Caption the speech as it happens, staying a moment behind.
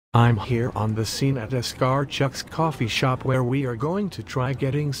I'm here on the scene at Chuck's coffee shop where we are going to try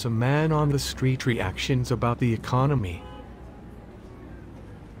getting some man on the street reactions about the economy.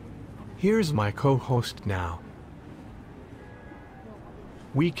 Here's my co-host now.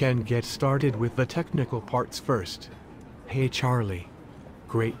 We can get started with the technical parts first. Hey Charlie.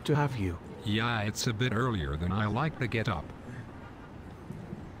 Great to have you. Yeah, it's a bit earlier than I like to get up.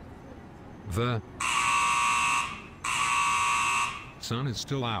 The sun is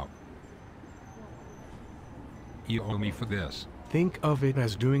still out. You owe me for this. Think of it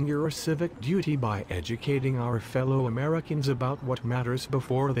as doing your civic duty by educating our fellow Americans about what matters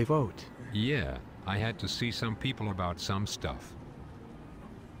before they vote. Yeah, I had to see some people about some stuff.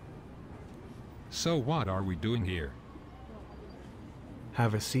 So what are we doing here?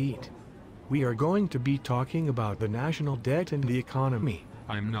 Have a seat. We are going to be talking about the national debt and the economy.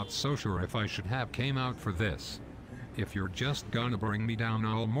 I'm not so sure if I should have came out for this. If you're just gonna bring me down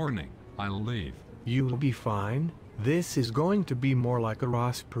all morning, I'll leave. You'll be fine. This is going to be more like a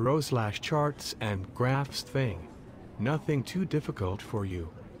Ross Perot / charts and graphs thing. Nothing too difficult for you.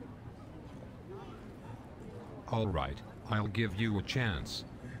 Alright, I'll give you a chance.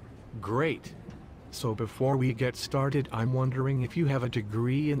 Great. So before we get started, I'm wondering if you have a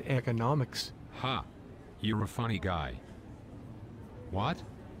degree in economics. Ha! You're a funny guy. What?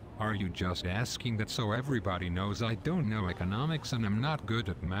 Are you just asking that so everybody knows I don't know economics and I'm not good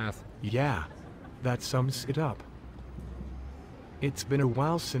at math? Yeah, that sums it up. It's been a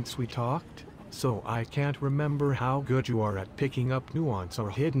while since we talked, so I can't remember how good you are at picking up nuance or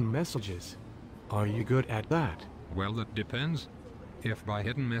hidden messages. Are you good at that? Well, it depends. If by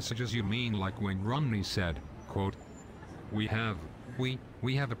hidden messages you mean like when Romney said, quote, we have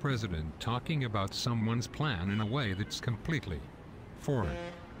a president talking about someone's plan in a way that's completely foreign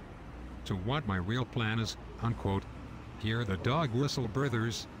to what my real plan is, unquote, hear the dog whistle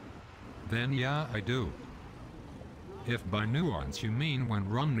brothers, then yeah, I do. If by nuance you mean when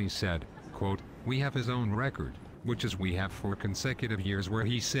Romney said, quote, we have his own record, which is we have 4 consecutive years where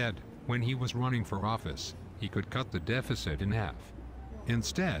he said, when he was running for office, he could cut the deficit in half.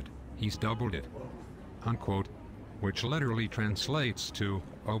 Instead, he's doubled it, unquote, which literally translates to,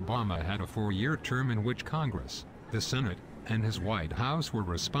 Obama had a 4-year term in which Congress, the Senate, and his White House were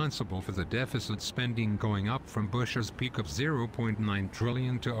responsible for the deficit spending going up from Bush's peak of $0.9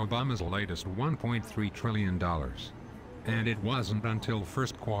 trillion to Obama's latest $1.3 trillion. And it wasn't until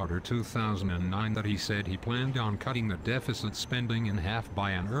first quarter 2009 that he said he planned on cutting the deficit spending in half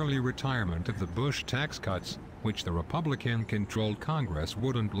by an early retirement of the Bush tax cuts, which the Republican-controlled Congress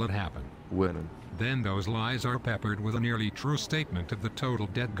wouldn't let happen. Then those lies are peppered with a nearly true statement of the total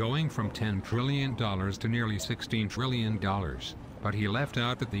debt going from $10 trillion to nearly $16 trillion. But he left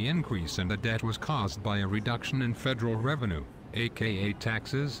out that the increase in the debt was caused by a reduction in federal revenue, aka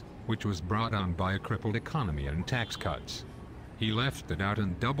taxes, which was brought on by a crippled economy and tax cuts. He left it out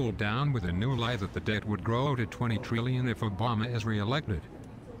and doubled down with a new lie that the debt would grow to $20 trillion if Obama is re-elected.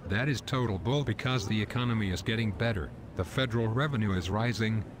 That is total bull because the economy is getting better, the federal revenue is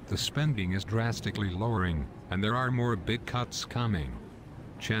rising, the spending is drastically lowering, and there are more big cuts coming.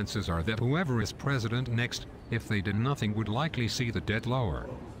 Chances are that whoever is president next, if they did nothing, would likely see the debt lower.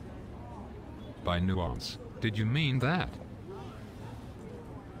 By nuance, did you mean that?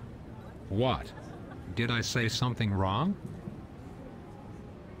 What? Did I say something wrong?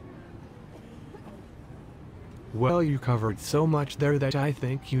 Well, you covered so much there that I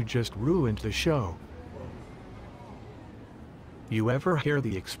think you just ruined the show. You ever hear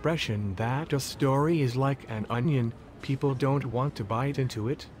the expression that a story is like an onion? People don't want to bite into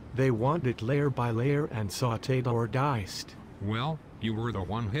it, they want it layer by layer and sautéed or diced. Well, you were the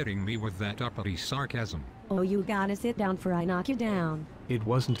one hitting me with that uppity sarcasm. Oh, you gotta sit down for I knock you down. It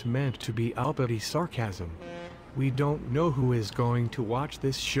wasn't meant to be uppity sarcasm. We don't know who is going to watch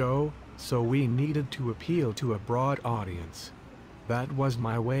this show, so we needed to appeal to a broad audience. That was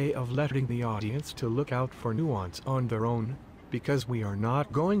my way of letting the audience to look out for nuance on their own, because we are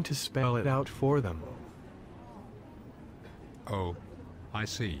not going to spell it out for them. Oh, I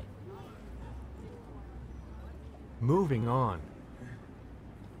see. Moving on.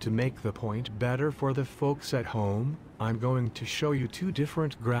 To make the point better for the folks at home, I'm going to show you 2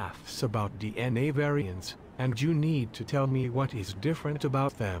 different graphs about DNA variants, and you need to tell me what is different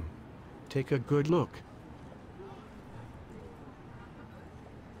about them. Take a good look.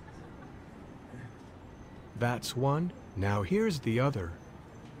 That's one, now here's the other.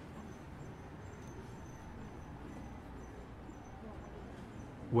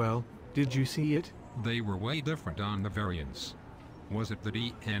 Well, did you see it? They were way different on the variants. Was it the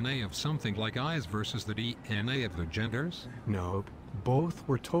DNA of something like eyes versus the DNA of the genders? Nope, Both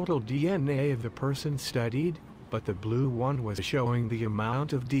were total DNA of the person studied, but the blue one was showing the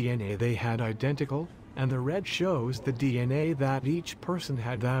amount of DNA they had identical, and the red shows the DNA that each person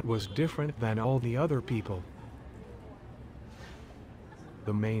had that was different than all the other people.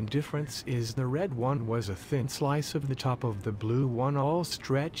 The main difference is the red one was a thin slice of the top of the blue one all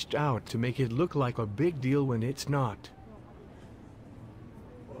stretched out to make it look like a big deal when it's not.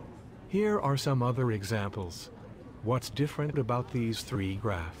 Here are some other examples. What's different about these three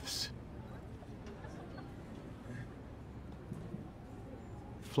graphs?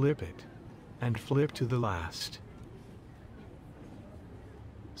 Flip it, and flip to the last.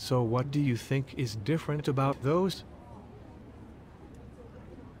 So what do you think is different about those?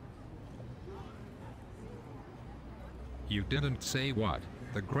 You didn't say what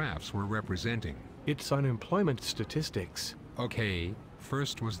the graphs were representing. It's unemployment statistics. Okay,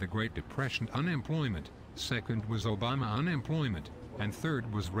 first was the Great Depression unemployment, second was Obama unemployment, and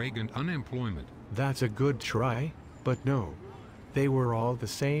third was Reagan unemployment. That's a good try, but no. They were all the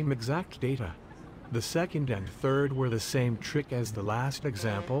same exact data. The second and third were the same trick as the last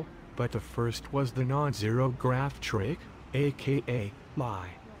example, but the first was the non-zero graph trick, aka lie.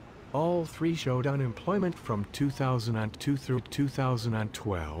 All three showed unemployment from 2002 through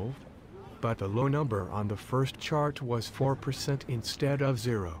 2012, but the low number on the first chart was 4% instead of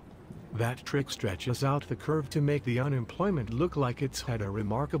 0. That trick stretches out the curve to make the unemployment look like it's had a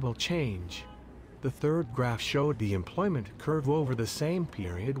remarkable change. The third graph showed the employment curve over the same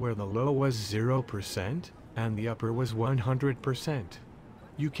period where the low was 0% and the upper was 100%.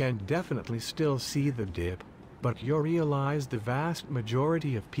 You can definitely still see the dip, but you realize the vast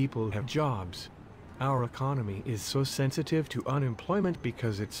majority of people have jobs. Our economy is so sensitive to unemployment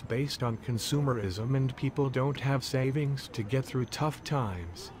because it's based on consumerism and people don't have savings to get through tough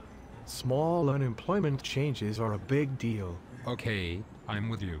times. Small unemployment changes are a big deal. Okay, I'm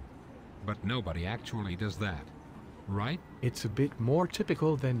with you. But nobody actually does that, right? It's a bit more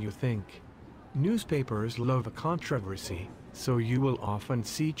typical than you think. Newspapers love a controversy, so you will often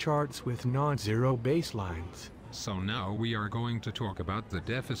see charts with non-zero baselines. So now we are going to talk about the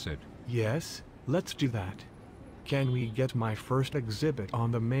deficit. Yes, let's do that. Can we get my first exhibit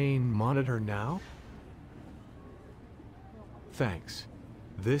on the main monitor now? Thanks.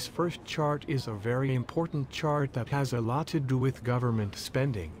 This first chart is a very important chart that has a lot to do with government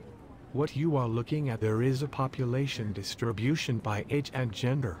spending. What you are looking at there is a population distribution by age and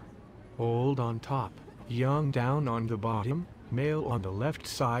gender. Old on top, young down on the bottom, male on the left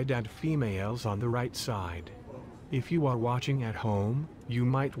side and females on the right side. If you are watching at home, you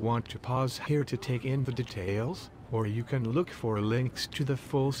might want to pause here to take in the details, or you can look for links to the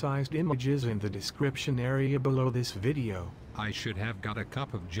full-sized images in the description area below this video. I should have got a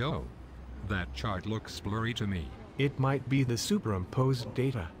cup of joe. That chart looks blurry to me. It might be the superimposed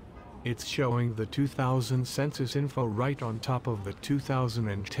data. It's showing the 2000 census info right on top of the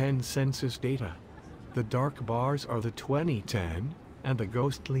 2010 census data. The dark bars are the 2010, and the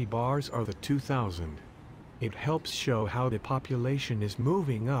ghostly bars are the 2000. It helps show how the population is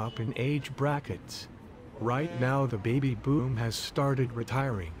moving up in age brackets. Right now the baby boom has started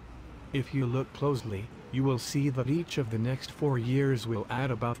retiring. If you look closely, you will see that each of the next 4 years will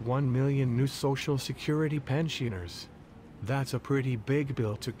add about 1 million new Social Security pensioners. That's a pretty big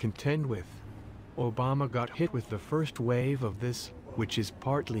bill to contend with. Obama got hit with the first wave of this, which is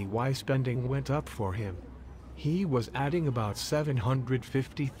partly why spending went up for him. He was adding about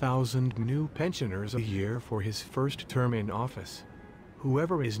 750,000 new pensioners a year for his first term in office.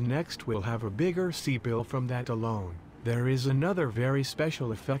 Whoever is next will have a bigger bill from that alone. There is another very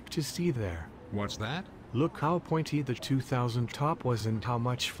special effect to see there. What's that? Look how pointy the 2000 top was and how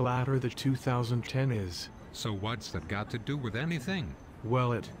much flatter the 2010 is. So what's that got to do with anything?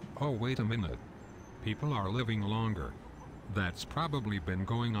 Well, Oh, wait a minute. People are living longer. That's probably been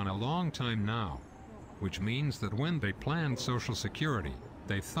going on a long time now. Which means that when they planned Social Security,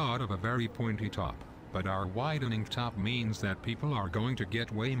 they thought of a very pointy top. But our widening top means that people are going to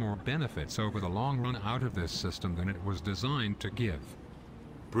get way more benefits over the long run out of this system than it was designed to give.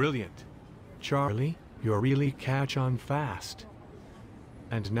 Brilliant. Charlie, you really catch on fast.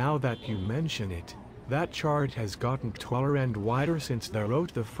 And now that you mention it, that chart has gotten taller and wider since they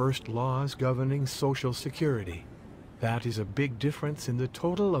wrote the first laws governing Social Security. That is a big difference in the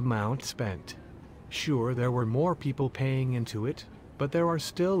total amount spent. Sure, there were more people paying into it, but there are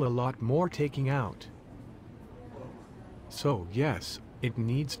still a lot more taking out. So yes, it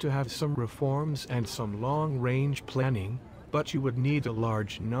needs to have some reforms and some long-range planning, but you would need a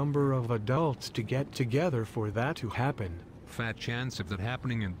large number of adults to get together for that to happen. Fat chance of that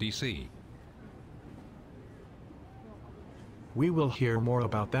happening in DC. We will hear more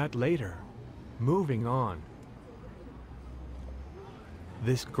about that later. Moving on.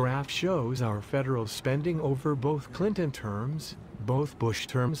 This graph shows our federal spending over both Clinton terms, both Bush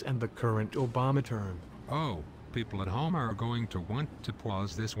terms and the current Obama term. Oh, people at home are going to want to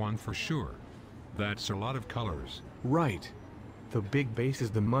pause this one for sure. That's a lot of colors. Right. The big base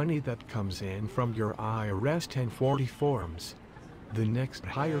is the money that comes in from your IRS 1040 forms. The next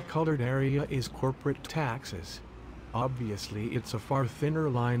higher colored area is corporate taxes. Obviously, it's a far thinner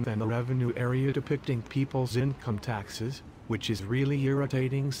line than the revenue area depicting people's income taxes, which is really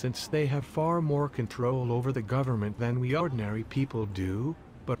irritating since they have far more control over the government than we ordinary people do,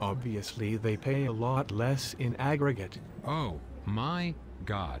 but obviously they pay a lot less in aggregate. Oh, my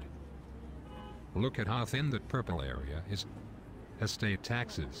God. Look at how thin that purple area is. Estate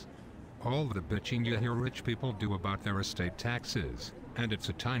taxes. All the bitching you hear rich people do about their estate taxes, and it's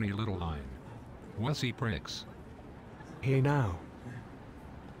a tiny little line. Wussy pricks. Hey now.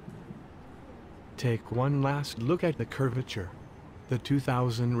 Take one last look at the curvature. The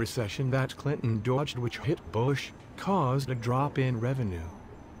 2000 recession that Clinton dodged, which hit Bush, caused a drop in revenue.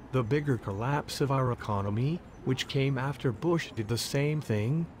 The bigger collapse of our economy, which came after Bush, did the same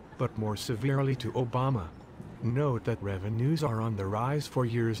thing, but more severely to Obama. Note that revenues are on the rise for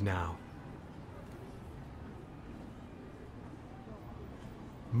years now.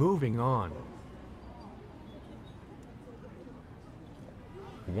 Moving on.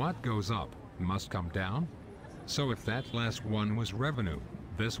 What goes up must come down? So if that last one was revenue,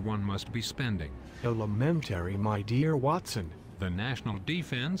 this one must be spending. Elementary, my dear Watson. The national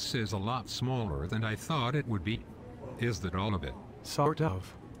defense is a lot smaller than I thought it would be. Is that all of it? Sort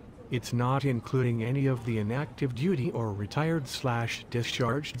of. It's not including any of the inactive duty or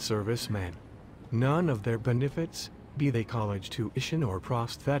retired/discharged servicemen. None of their benefits, be they college tuition or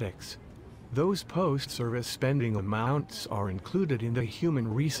prosthetics. Those post-service spending amounts are included in the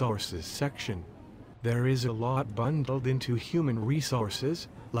human resources section. There is a lot bundled into human resources,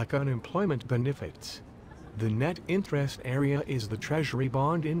 like unemployment benefits. The net interest area is the Treasury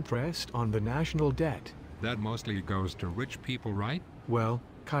bond interest on the national debt. That mostly goes to rich people, right? Well,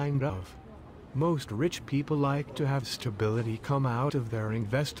 kind of. Most rich people like to have stability come out of their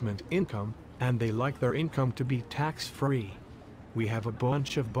investment income, and they like their income to be tax-free. We have a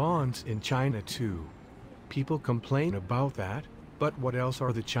bunch of bonds in China too. People complain about that, but what else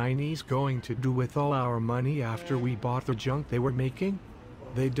are the Chinese going to do with all our money after we bought the junk they were making?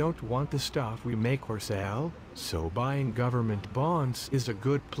 They don't want the stuff we make or sell, so buying government bonds is a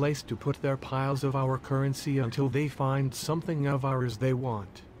good place to put their piles of our currency until they find something of ours they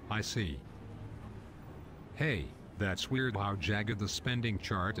want. I see. Hey, that's weird how jagged the spending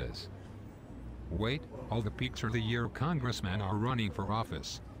chart is. Wait, all the peaks are the year congressmen are running for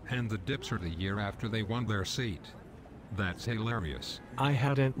office, and the dips are the year after they won their seat. That's hilarious. I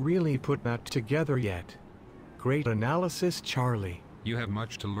hadn't really put that together yet. Great analysis, Charlie. You have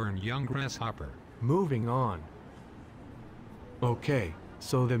much to learn, young grasshopper. Moving on. Okay,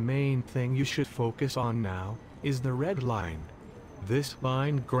 so the main thing you should focus on now is the red line. This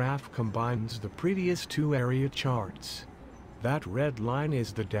line graph combines the previous two area charts. That red line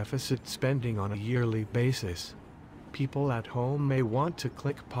is the deficit spending on a yearly basis. People at home may want to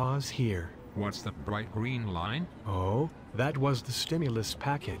click pause here. What's the bright green line? Oh, that was the stimulus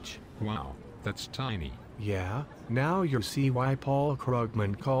package. Wow, that's tiny. Yeah, now you see why Paul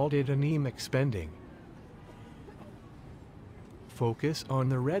Krugman called it anemic spending. Focus on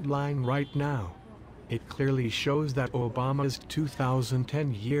the red line right now. It clearly shows that Obama's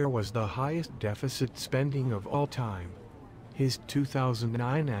 2010 year was the highest deficit spending of all time. His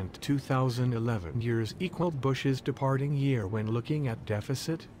 2009 and 2011 years equaled Bush's departing year when looking at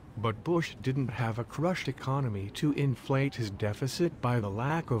deficit, but Bush didn't have a crushed economy to inflate his deficit by the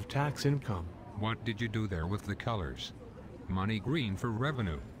lack of tax income. What did you do there with the colors? Money green for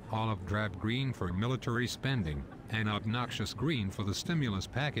revenue, olive drab green for military spending, and obnoxious green for the stimulus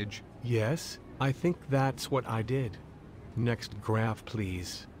package. Yes, I think that's what I did. Next graph,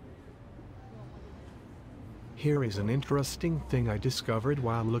 please. Here is an interesting thing I discovered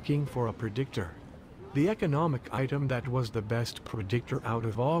while looking for a predictor. The economic item that was the best predictor out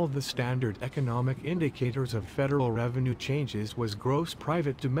of all the standard economic indicators of federal revenue changes was gross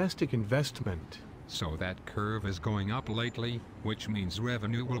private domestic investment. So that curve is going up lately, which means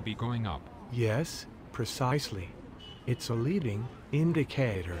revenue will be going up. Yes, precisely. It's a leading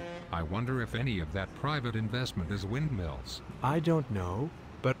indicator. I wonder if any of that private investment is windmills. I don't know,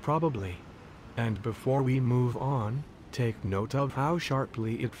 but probably. And before we move on, take note of how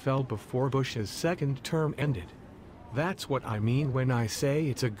sharply it fell before Bush's second term ended. That's what I mean when I say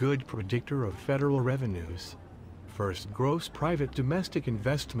it's a good predictor of federal revenues. First, gross private domestic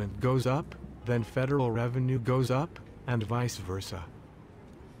investment goes up, then federal revenue goes up, and vice versa.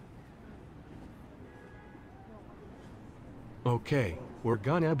 Okay, we're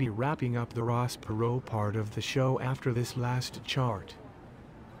gonna be wrapping up the Ross Perot part of the show after this last chart.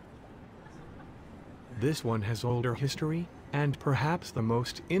 This one has older history, and perhaps the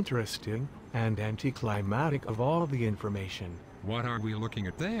most interesting and anticlimactic of all the information. What are we looking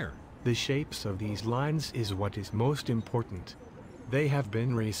at there? The shapes of these lines is what is most important. They have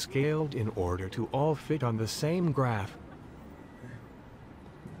been rescaled in order to all fit on the same graph.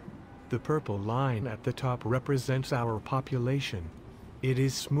 The purple line at the top represents our population. It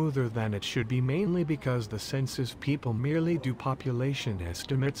is smoother than it should be, mainly because the census people merely do population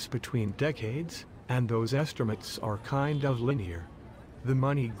estimates between decades, and those estimates are kind of linear. The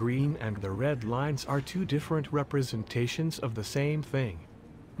money green and the red lines are two different representations of the same thing.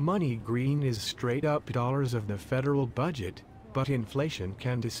 Money green is straight up dollars of the federal budget, but inflation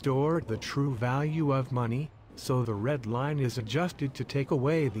can distort the true value of money, so the red line is adjusted to take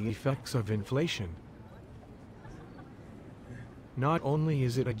away the effects of inflation. Not only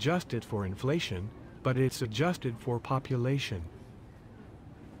is it adjusted for inflation, but it's adjusted for population.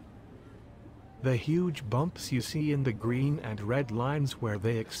 The huge bumps you see in the green and red lines where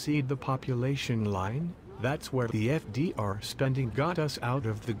they exceed the population line, that's where the FDR spending got us out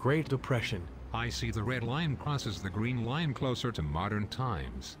of the Great Depression. I see the red line crosses the green line closer to modern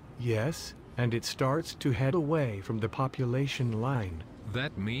times. Yes, and it starts to head away from the population line.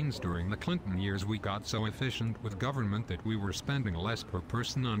 That means during the Clinton years we got so efficient with government that we were spending less per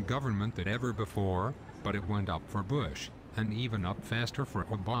person on government than ever before, but it went up for Bush, and even up faster for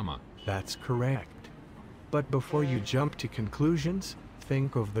Obama. That's correct. But before you jump to conclusions,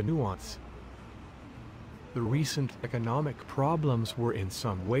 think of the nuance. The recent economic problems were in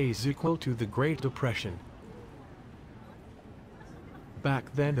some ways equal to the Great Depression.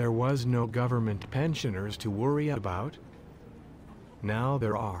 Back then there was no government pensioners to worry about. Now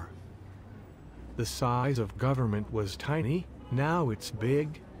there are. The size of government was tiny, now it's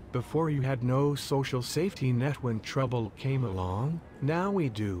big. Before you had no social safety net when trouble came along, now we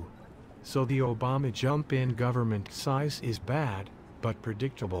do. So the Obama jump in government size is bad, but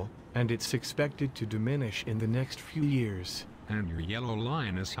predictable, and it's expected to diminish in the next few years. And your yellow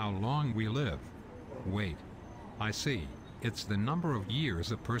line is how long we live. Wait. I see. It's the number of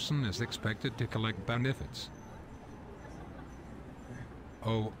years a person is expected to collect benefits.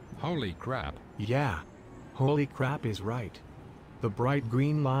 Oh, holy crap. Yeah. Holy crap is right. The bright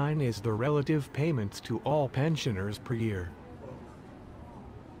green line is the relative payments to all pensioners per year.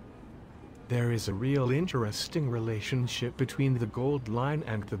 There is a real interesting relationship between the gold line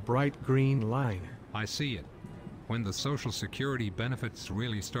and the bright green line. I see it. When the Social Security benefits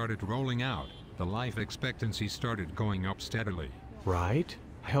really started rolling out, the life expectancy started going up steadily. Right?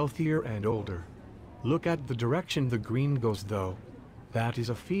 Healthier and older. Look at the direction the green goes though. That is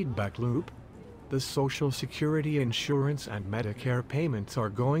a feedback loop. The Social Security insurance and Medicare payments are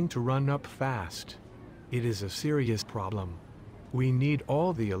going to run up fast. It is a serious problem. We need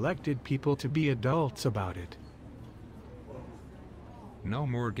all the elected people to be adults about it. No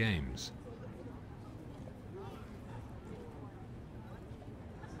more games.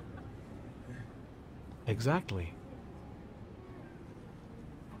 Exactly.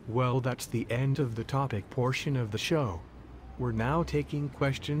 Well, that's the end of the topic portion of the show. We're now taking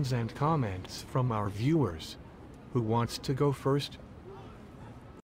questions and comments from our viewers. Who wants to go first?